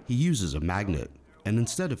hook, he uses a magnet. And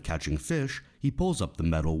instead of catching fish, he pulls up the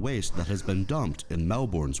metal waste that has been dumped in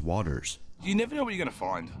Melbourne's waters. You never know what you're going to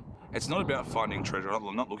find. It's not about finding treasure.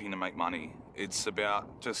 I'm not looking to make money. It's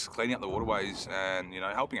about just cleaning up the waterways and,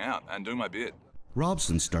 helping out and doing my bit.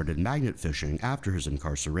 Robson started magnet fishing after his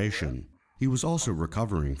incarceration. He was also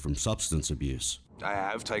recovering from substance abuse. I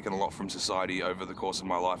have taken a lot from society over the course of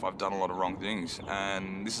my life. I've done a lot of wrong things,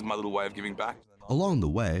 and this is my little way of giving back. Along the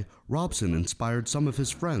way, Robson inspired some of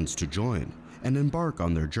his friends to join and embark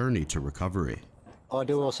on their journey to recovery. I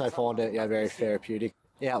do also find it very therapeutic.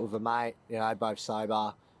 Out with a mate, both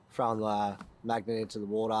sober, throwing the magnet into the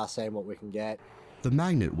water, seeing what we can get. The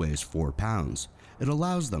magnet weighs 4 pounds. It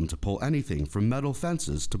allows them to pull anything from metal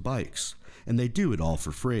fences to bikes, and they do it all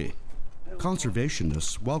for free.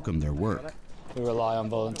 Conservationists welcome their work. We rely on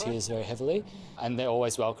volunteers very heavily, and they're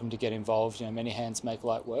always welcome to get involved. Many hands make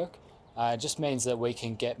light work. It just means that we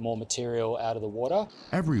can get more material out of the water.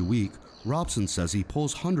 Every week, Robson says he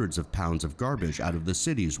pulls hundreds of pounds of garbage out of the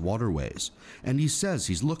city's waterways, and he says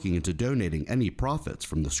he's looking into donating any profits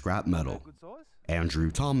from the scrap metal.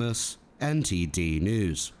 Andrew Thomas, NTD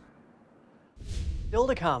News. Still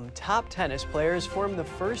to come, top tennis players form the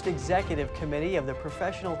first executive committee of the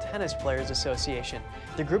Professional Tennis Players Association.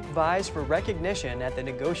 The group vies for recognition at the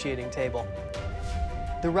negotiating table.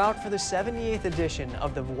 The route for the 78th edition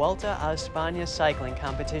of the Vuelta a España cycling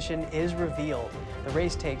competition is revealed. The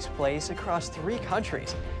race takes place across 3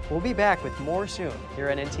 countries. We'll be back with more soon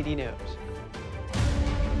here on NTD News.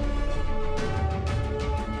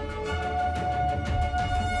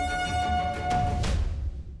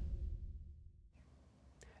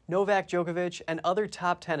 Novak Djokovic and other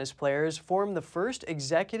top tennis players form the first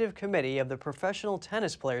executive committee of the Professional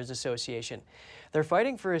Tennis Players Association. They're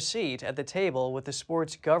fighting for a seat at the table with the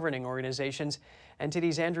sport's governing organizations.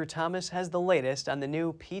 NTD's Andrew Thomas has the latest on the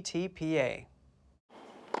new PTPA.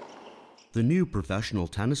 The new Professional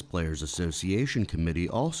Tennis Players Association committee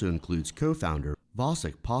also includes co-founder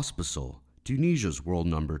Vasek Pospisil, Tunisia's world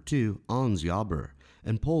number 2 Ons Jabeur,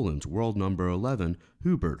 and Poland's world number 11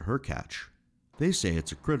 Hubert Hurkacz. They say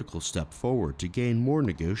it's a critical step forward to gain more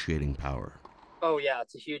negotiating power. Oh yeah,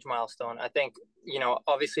 it's a huge milestone. I think,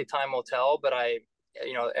 obviously time will tell, but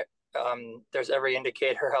there's every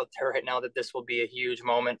indicator out there right now that this will be a huge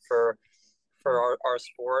moment for our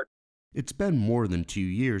sport. It's been more than 2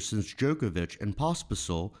 years since Djokovic and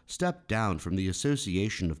Pospisil stepped down from the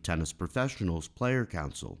Association of Tennis Professionals Player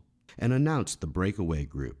Council and announced the breakaway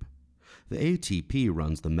group. The ATP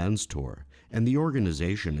runs the men's tour, and the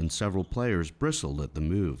organization and several players bristled at the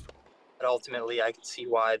move. But ultimately, I could see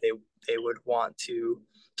why they would want to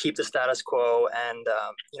keep the status quo and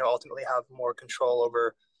ultimately have more control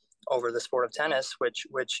over the sport of tennis, which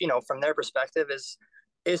from their perspective is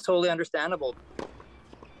totally understandable.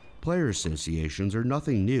 Player associations are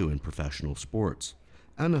nothing new in professional sports.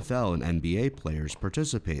 NFL and NBA players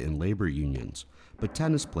participate in labor unions, but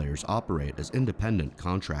tennis players operate as independent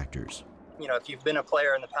contractors. You know, if you've been a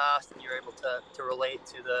player in the past and you're able to relate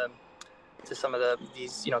to some of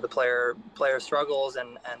these the player struggles,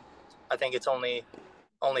 and I think it's only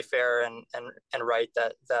fair and right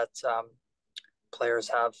that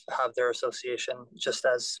players have their association, just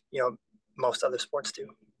as most other sports do.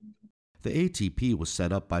 The ATP was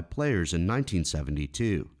set up by players in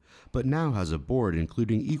 1972, but now has a board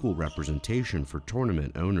including equal representation for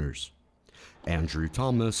tournament owners. Andrew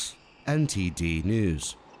Thomas, NTD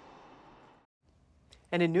News.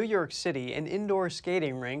 And in New York City, an indoor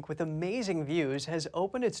skating rink with amazing views has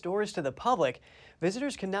opened its doors to the public.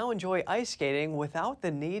 Visitors can now enjoy ice skating without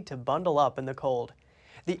the need to bundle up in the cold.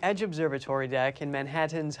 The Edge Observatory Deck in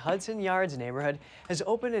Manhattan's Hudson Yards neighborhood has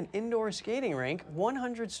opened an indoor skating rink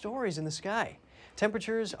 100 stories in the sky.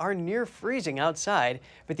 Temperatures are near freezing outside,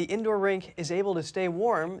 but the indoor rink is able to stay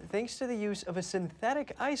warm thanks to the use of a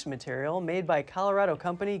synthetic ice material made by Colorado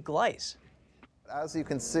company Gleiss. As you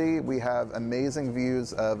can see, we have amazing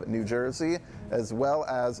views of New Jersey as well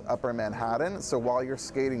as Upper Manhattan. So while you're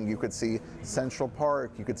skating, you could see Central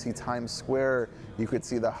Park, you could see Times Square, you could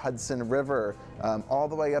see the Hudson River, all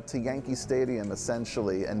the way up to Yankee Stadium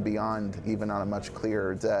essentially, and beyond, even on a much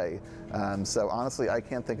clearer day. So honestly, I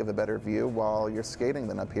can't think of a better view while you're skating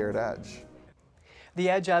than up here at Edge. The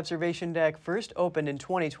Edge Observation Deck first opened in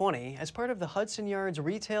 2020 as part of the Hudson Yards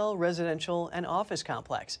retail, residential, and office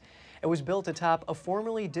complex. It was built atop a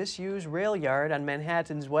formerly disused rail yard on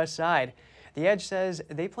Manhattan's west side. The Edge says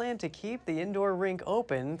they plan to keep the indoor rink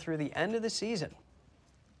open through the end of the season.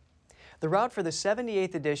 The route for the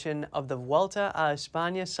 78th edition of the Vuelta a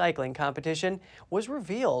España cycling competition was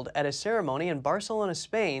revealed at a ceremony in Barcelona,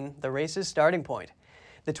 Spain, the race's starting point.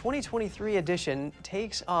 The 2023 edition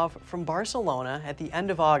takes off from Barcelona at the end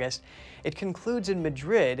of August. It concludes in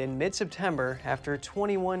Madrid in mid-September after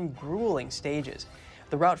 21 grueling stages.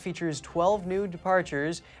 The route features 12 new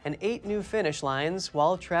departures and 8 new finish lines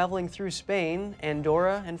while traveling through Spain,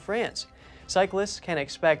 Andorra, and France. Cyclists can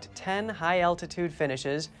expect 10 high-altitude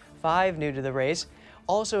finishes, 5 new to the race.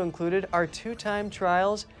 Also included are 2-time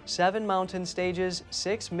trials, 7 mountain stages,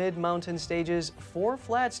 6 mid-mountain stages, 4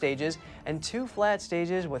 flat stages, and 2 flat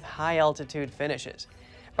stages with high-altitude finishes.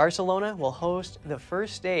 Barcelona will host the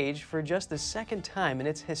first stage for just the second time in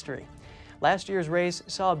its history. Last year's race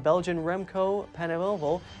saw Belgian Remco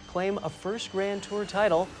Evenepoel claim a first Grand Tour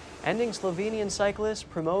title, ending Slovenian cyclist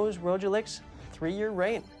Primož Roglic's 3-year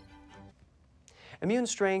reign. Immune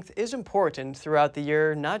strength is important throughout the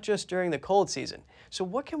year, not just during the cold season. So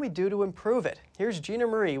what can we do to improve it? Here's Gina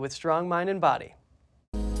Marie with Strong Mind and Body.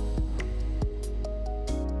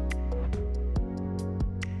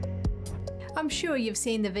 I'm sure you've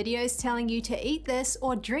seen the videos telling you to eat this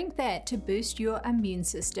or drink that to boost your immune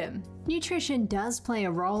system. Nutrition does play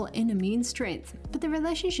a role in immune strength, but the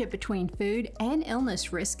relationship between food and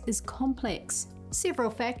illness risk is complex.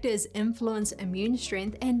 Several factors influence immune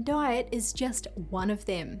strength, and diet is just one of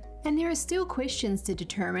them. And there are still questions to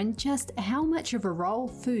determine just how much of a role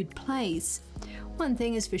food plays. One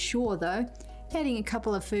thing is for sure though, adding a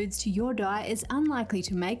couple of foods to your diet is unlikely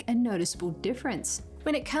to make a noticeable difference.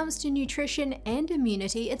 When it comes to nutrition and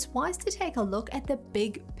immunity, it's wise to take a look at the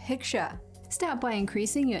big picture. Start by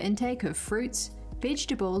increasing your intake of fruits,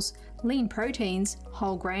 vegetables, lean proteins,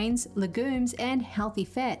 whole grains, legumes, and healthy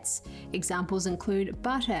fats. Examples include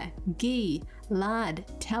butter, ghee, lard,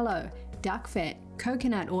 tallow, duck fat,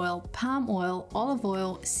 coconut oil, palm oil, olive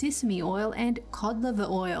oil, sesame oil, and cod liver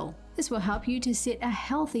oil. This will help you to set a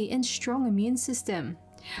healthy and strong immune system.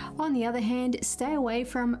 On the other hand, stay away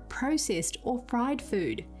from processed or fried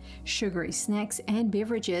food, sugary snacks and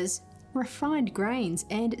beverages, refined grains,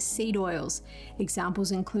 and seed oils.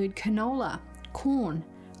 Examples include canola, corn,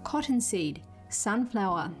 cottonseed,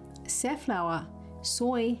 sunflower, safflower,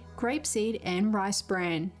 soy, grapeseed, and rice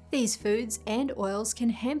bran. These foods and oils can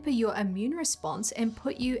hamper your immune response and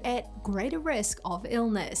put you at greater risk of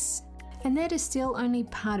illness. And that is still only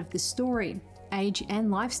part of the story. Age and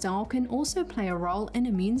lifestyle can also play a role in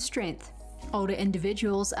immune strength. Older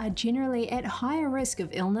individuals are generally at higher risk of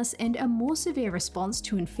illness and a more severe response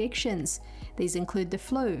to infections. These include the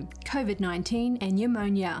flu, COVID-19, and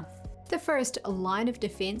pneumonia. The first line of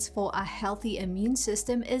defense for a healthy immune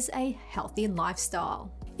system is a healthy lifestyle.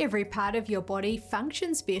 Every part of your body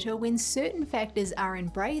functions better when certain factors are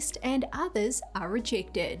embraced and others are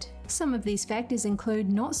rejected. Some of these factors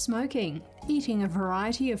include not smoking, eating a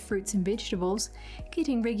variety of fruits and vegetables,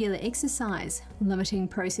 getting regular exercise, limiting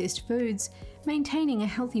processed foods, maintaining a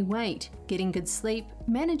healthy weight, getting good sleep,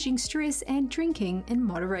 managing stress, and drinking in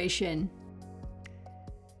moderation.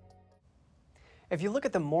 If you look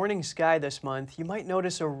at the morning sky this month, you might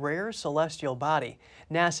notice a rare celestial body.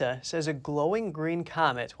 NASA says a glowing green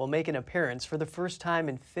comet will make an appearance for the first time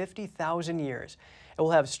in 50,000 years. It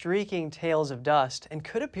will have streaking tails of dust and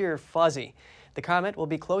could appear fuzzy. The comet will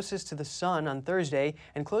be closest to the Sun on Thursday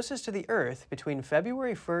and closest to the Earth between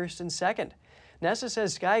February 1st and 2nd. NASA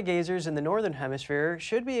says sky gazers in the Northern Hemisphere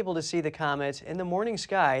should be able to see the comet in the morning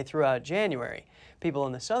sky throughout January. People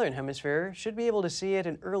in the Southern Hemisphere should be able to see it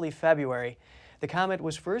in early February. The comet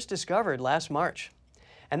was first discovered last March.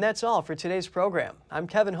 And that's all for today's program. I'm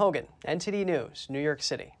Kevin Hogan, NTD News, New York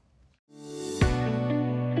City.